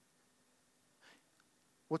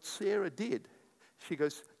 What Sarah did, she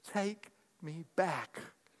goes, take me back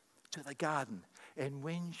to the garden. And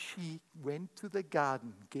when she went to the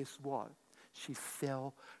garden, guess what? She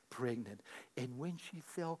fell pregnant. And when she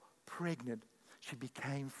fell pregnant, she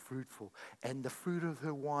became fruitful. And the fruit of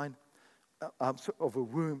her of her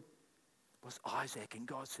womb was Isaac. And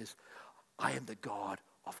God says, I am the God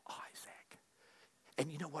of Isaac.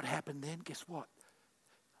 And you know what happened then? Guess what?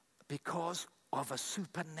 Because of a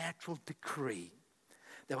supernatural decree,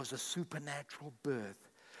 there was a supernatural birth.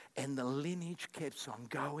 And the lineage keeps on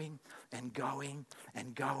going and going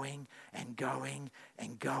and going and going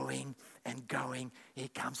and going and going. Here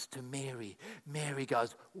comes to Mary. Mary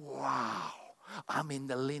goes, wow, I'm in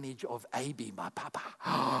the lineage of Abi, my papa.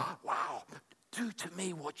 Wow, do to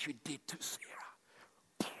me what you did to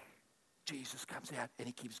Sarah. Jesus comes out and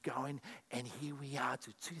he keeps going. And here we are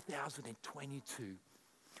to 2022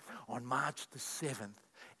 on March the 7th.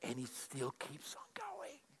 And he still keeps on going.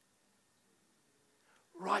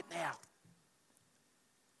 Right now,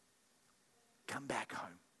 come back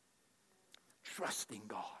home, trusting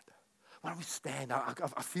God, Why don't we stand?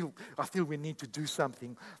 I feel we need to do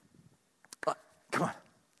something. Come on.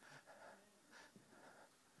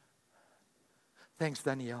 Thanks,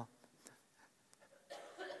 Danielle.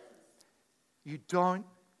 You don't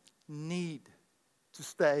need to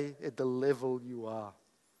stay at the level you are.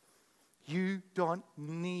 You don't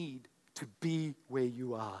need to be where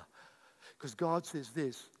you are. Because God says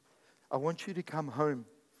this, I want you to come home.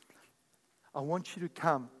 I want you to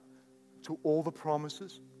come to all the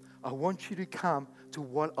promises. I want you to come to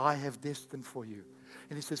what I have destined for you.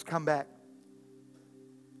 And He says, come back.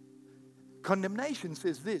 Condemnation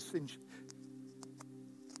says this,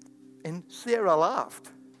 and Sarah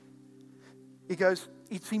laughed. He goes,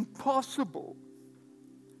 it's impossible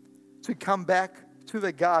to come back to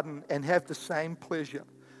the garden and have the same pleasure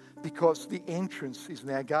because the entrance is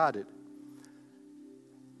now guarded.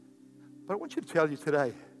 But I want you to tell you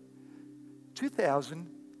today, 2,000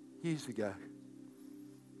 years ago,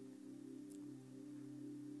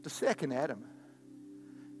 the second Adam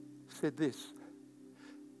said this.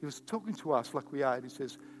 He was talking to us like we are, and he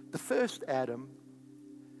says, the first Adam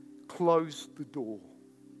closed the door,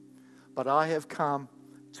 but I have come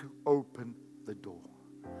to open the door.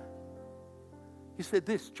 He said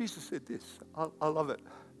this, Jesus said this, I love it.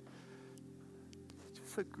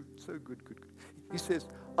 It's so good, so good, good. He says,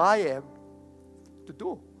 I am the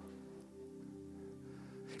door.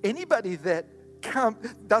 Anybody that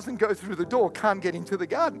doesn't go through the door can't get into the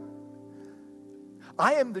garden.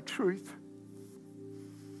 I am the truth.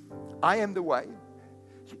 I am the way.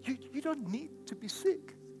 You don't need to be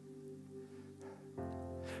sick.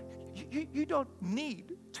 You don't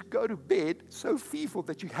need to go to bed so fearful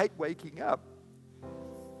that you hate waking up.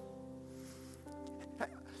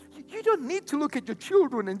 You don't need to look at your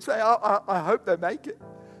children and say, I hope they make it.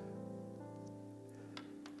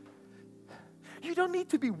 You don't need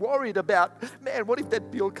to be worried about, man, what if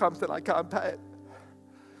that bill comes and I can't pay it?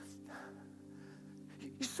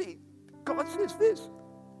 You see, God says this.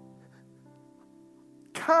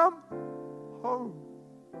 Come home.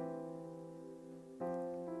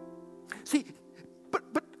 See,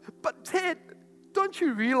 but Ted, don't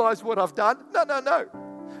you realize what I've done? No.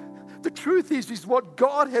 The truth is what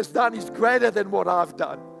God has done is greater than what I've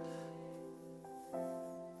done.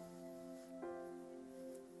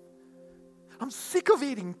 I'm sick of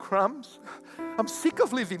eating crumbs. I'm sick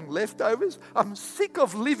of living leftovers. I'm sick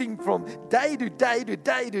of living from day to day to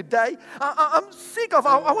day to day. I'm sick of,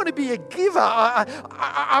 I want to be a giver.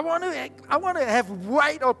 I want to have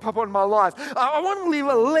weight up on my life. I want to leave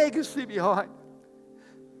a legacy behind.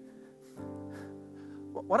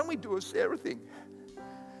 Why don't we do a Sarah thing?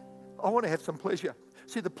 I want to have some pleasure.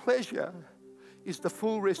 See, the pleasure is the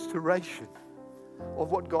full restoration of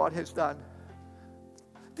what God has done.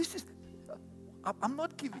 I'm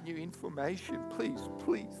not giving you information. Please.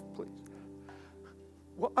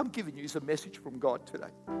 What I'm giving you is a message from God today.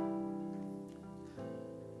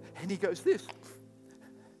 And He goes this.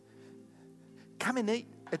 Come and eat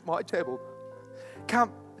at my table.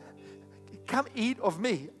 Come eat of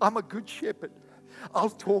me. I'm a good shepherd. I'll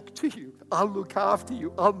talk to you. I'll look after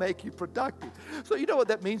you. I'll make you productive. So you know what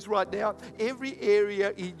that means right now? Every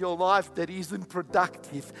area in your life that isn't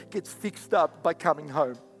productive gets fixed up by coming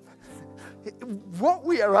home. What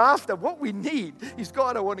we are after, what we need is,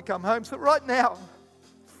 God, I want to come home. So right now,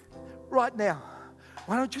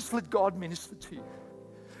 why don't you just let God minister to you?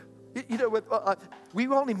 You know what? We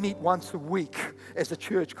only meet once a week as a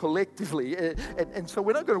church collectively. And so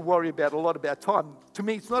we're not going to worry about a lot about time. To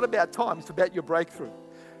me, it's not about time. It's about your breakthrough.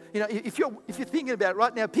 You know, if you're thinking about it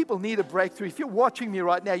right now, people need a breakthrough. If you're watching me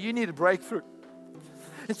right now, you need a breakthrough.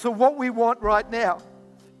 And so what we want right now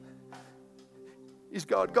is,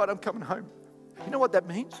 God, I'm coming home. You know what that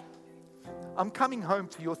means? I'm coming home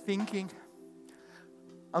to your thinking.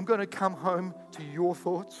 I'm going to come home to your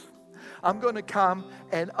thoughts. I'm going to come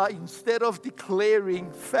and instead of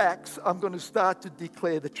declaring facts, I'm going to start to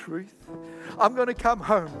declare the truth. I'm going to come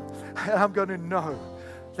home and I'm going to know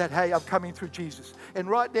that, hey, I'm coming through Jesus. And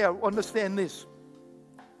right now, understand this.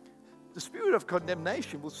 The spirit of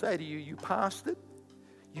condemnation will say to you, you passed it.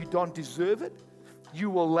 You don't deserve it. You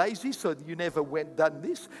were lazy, so you never done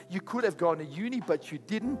this. You could have gone to uni, but you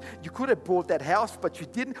didn't. You could have bought that house, but you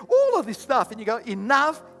didn't. All of this stuff. And you go,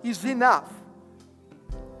 enough is enough.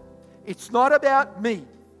 It's not about me.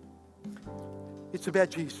 It's about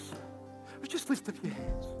Jesus. Just lift up your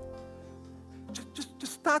hands.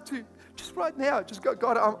 Just start to, just right now, just go,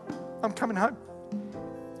 God, I'm coming home.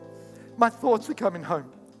 My thoughts are coming home.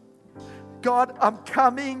 God, I'm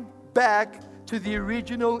coming back to the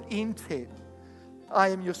original intent. I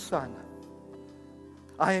am your son.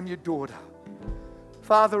 I am your daughter.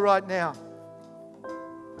 Father, right now,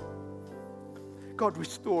 God,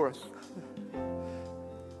 restore us.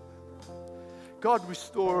 God,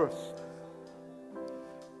 restore us.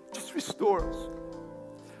 Just restore us.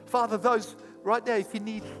 Father, those right now, if you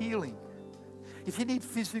need healing, if you need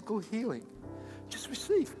physical healing, just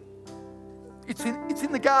receive. It's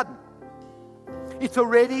in the garden. It's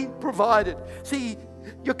already provided. See,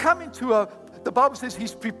 you're coming to the Bible says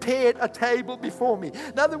He's prepared a table before me.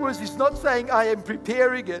 In other words, He's not saying I am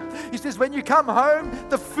preparing it. He says when you come home,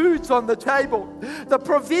 the food's on the table. The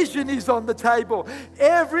provision is on the table.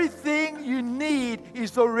 Everything you need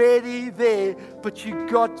is already there, but you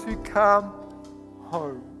got to come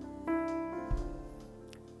home.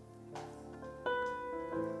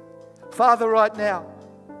 Father, right now,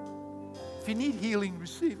 if you need healing,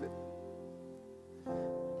 receive it.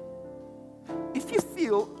 If you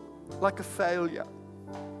feel like a failure,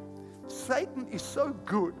 Satan is so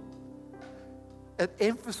good at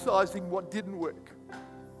emphasizing what didn't work.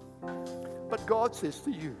 But God says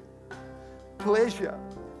to you, pleasure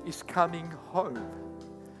is coming home.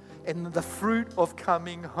 And the fruit of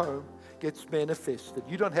coming home gets manifested.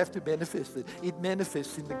 You don't have to manifest it. It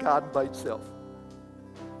manifests in the garden by itself.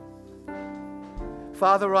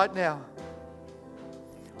 Father, right now,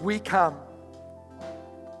 we come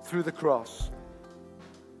through the cross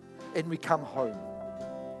and we come home.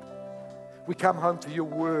 We come home to your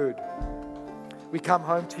word. We come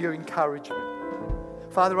home to your encouragement.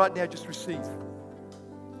 Father, right now, just receive.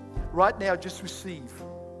 Right now, just receive.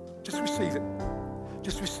 Just receive it.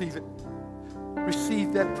 Just receive it.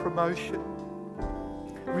 Receive that promotion.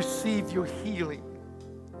 Receive your healing.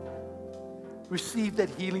 Receive that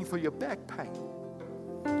healing for your back pain.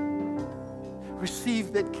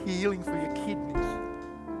 Receive that healing for your kidneys.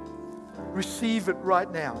 Receive it right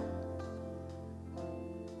now.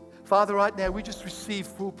 Father, right now, we just receive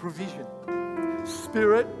full provision.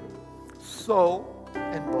 Spirit, soul,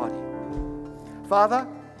 and body. Father,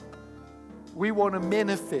 we want to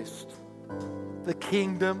manifest the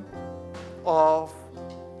kingdom of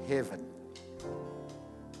heaven.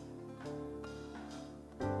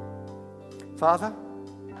 Father,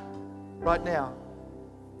 right now,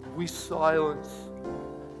 we silence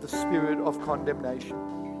the spirit of condemnation.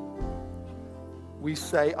 We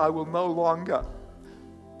say, I will no longer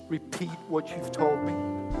repeat what you've told me.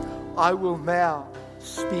 I will now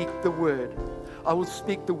speak the word. I will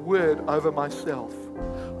speak the word over myself.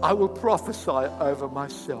 I will prophesy over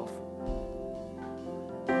myself.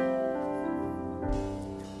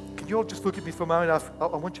 Can you all just look at me for a moment? I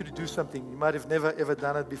want you to do something. You might have never ever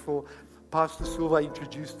done it before. Pastor Silva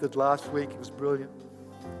introduced it last week. It was brilliant.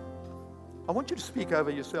 I want you to speak over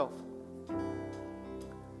yourself.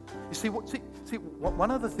 You see,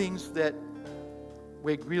 one of the things that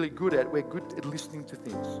we're really good at listening to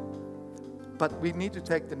things. But we need to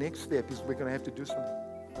take the next step is we're going to have to do something.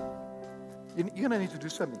 You're going to need to do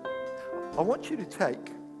something. I want you to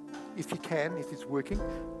take, if you can, if it's working,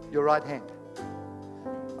 your right hand.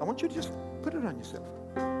 I want you to just put it on yourself.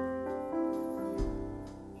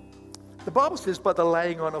 The Bible says by the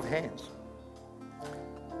laying on of hands.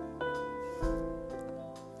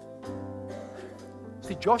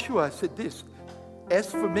 See, Joshua said this, as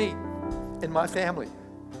for me and my family,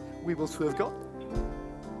 we will serve God.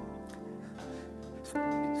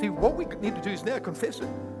 See, what we need to do is now confess it.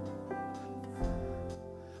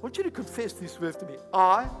 I want you to confess this word to me.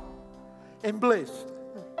 I am blessed.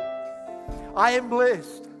 I am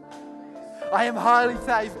blessed. I am highly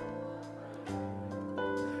favored.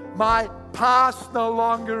 My past no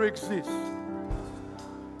longer exists.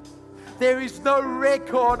 There is no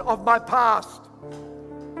record of my past.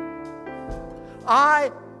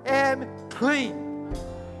 I am clean.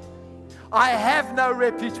 I have no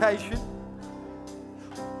reputation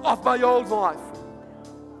of my old life.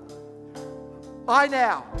 I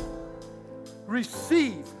now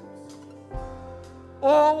receive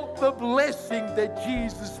all the blessing that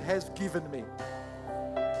Jesus has given me.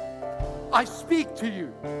 I speak to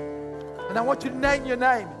you, and I want you to name your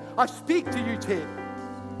name. I speak to you, Ted.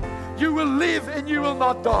 You will live and you will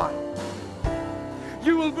not die.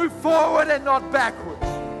 You will move forward and not backwards.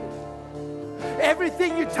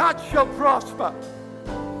 Everything you touch shall prosper.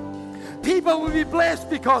 People will be blessed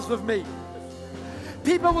because of me.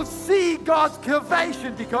 People will see God's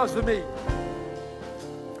salvation because of me.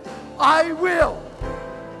 I will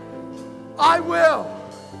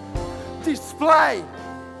display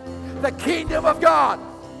the kingdom of God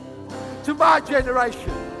to my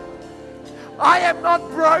generation. I am not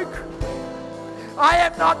broke. I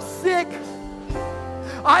am not sick.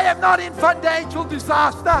 I am not in financial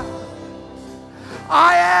disaster.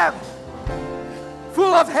 I am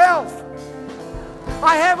full of health.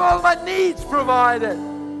 I have all my needs provided.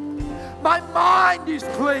 My mind is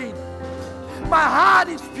clean. My heart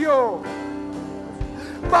is pure.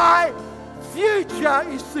 My future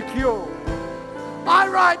is secure. I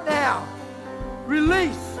right now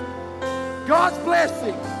release God's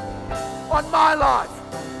blessing on my life.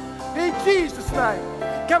 In Jesus' name.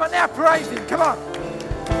 Come on now, praise Him. Come on.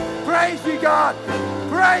 Praise you, God.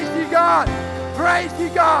 Praise you, God. Praise you,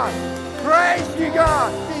 God. Praise you,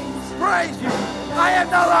 God. Praise you. I am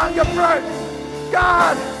no longer broke.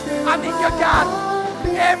 God, I'm in your garden.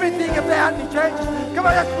 Everything about me changes. Come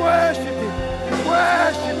on, let's worship Him.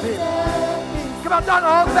 Worship Him. Come on, don't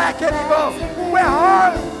hold back anymore. We're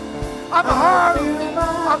home. I'm home.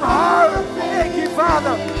 I'm home. Thank you,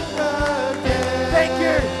 Father. Thank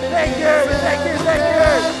you. Thank you. Thank you. Thank you.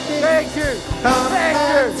 Thank you. Thank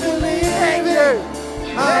you. Thank you.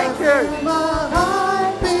 Thank you. My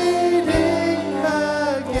heart beating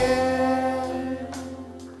again.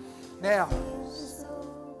 Now,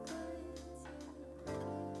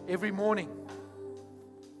 every morning,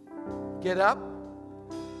 get up,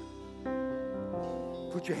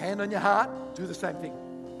 put your hand on your heart, do the same thing.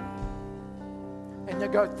 And you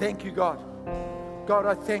go, thank you, God. God,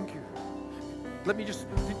 I thank you. Let me just,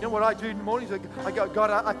 you know what I do in the mornings? I go, God,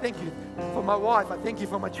 I thank you for my wife. I thank you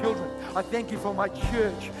for my children. I thank you for my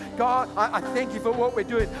church. God, I thank you for what we're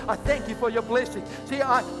doing. I thank you for your blessing. See,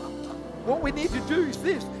 what we need to do is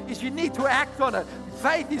this, is you need to act on it.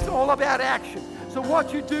 Faith is all about action. So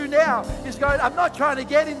what you do now is go, I'm not trying to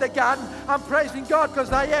get in the garden. I'm praising God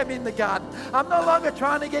because I am in the garden. I'm no longer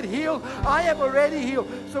trying to get healed. I am already healed.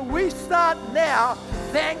 So we start now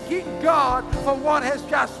thanking God for what has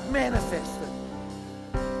just manifested.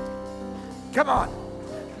 Come on.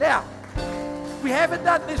 Now, we haven't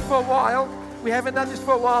done this for a while.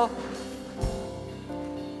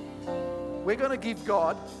 We're going to give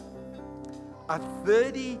God a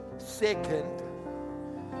 30-second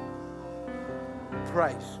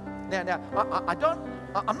praise. Now,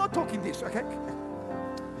 I'm not talking this, okay?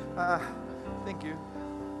 Thank you.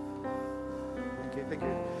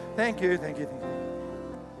 Thank you.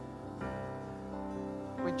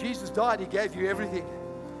 When Jesus died, He gave you everything.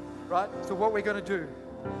 Right? So what we're going to do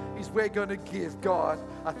is we're going to give God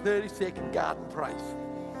a 30-second garden praise.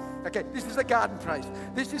 Okay, this is a garden praise.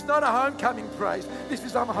 This is not a homecoming praise. This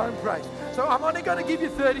is a home praise. So I'm only going to give you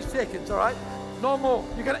 30 seconds, all right? No more.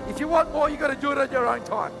 If you want more, you've got to do it at your own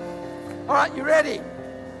time. All right, you ready?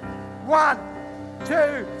 1,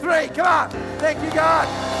 2, 3. Come on. Thank you, God.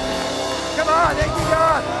 Come on. Thank you,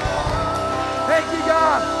 God. Thank you,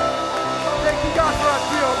 God. Thank you, God, for our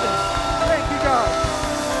children. Thank you, God.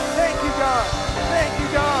 Thank you, God. Thank you,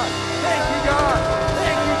 God. Thank you, God.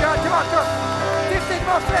 Thank you, God. Come on. 15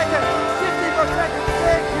 more seconds. 15 more seconds.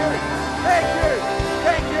 Thank you. Thank you.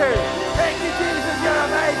 Thank you. Thank you, Jesus. You're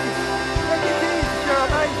amazing. Thank you, Jesus. You're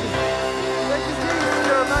amazing. Thank you, Jesus.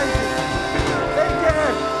 You're amazing. Thank you.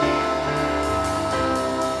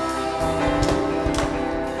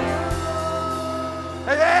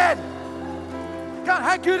 Amen. God,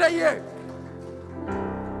 how good are you?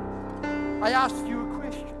 I asked you a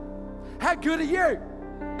question. How good are you?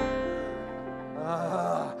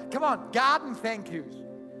 Come on, garden thank yous.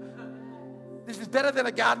 This is better than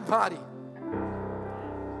a garden party.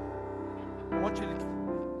 I want you to,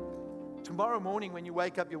 tomorrow morning when you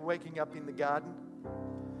wake up, you're waking up in the garden.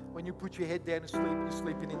 When you put your head down to sleep, you're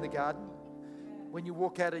sleeping in the garden. When you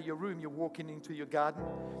walk out of your room, you're walking into your garden.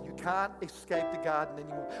 You can't escape the garden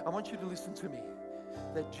anymore. I want you to listen to me.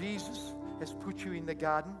 That Jesus has put you in the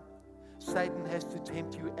garden. Satan has to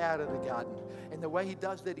tempt you out of the garden. And the way he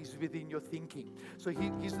does that is within your thinking. So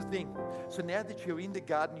here's the thing. So now that you're in the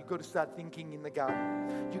garden, you've got to start thinking in the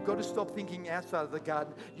garden. You've got to stop thinking outside of the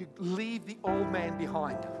garden. You leave the old man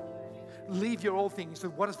behind. Leave your old thing. You say,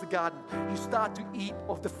 what is the garden? You start to eat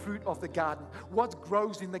of the fruit of the garden. What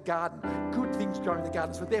grows in the garden? Good things grow in the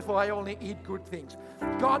garden. So therefore, I only eat good things.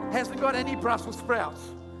 God hasn't got any Brussels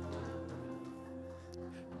sprouts.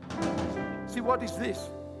 See, what is this?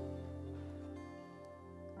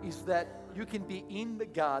 Is that you can be in the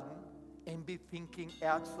garden and be thinking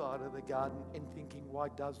outside of the garden and thinking, why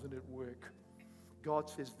doesn't it work? God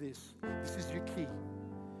says this is your key.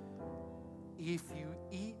 If you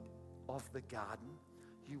eat of the garden,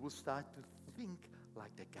 you will start to think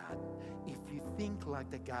like the garden. If you think like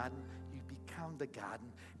the garden, you become the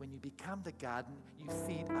garden. When you become the garden, you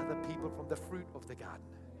feed other people from the fruit of the garden.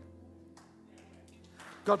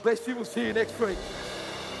 God bless you. We'll see you next week.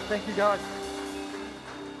 Thank you, guys.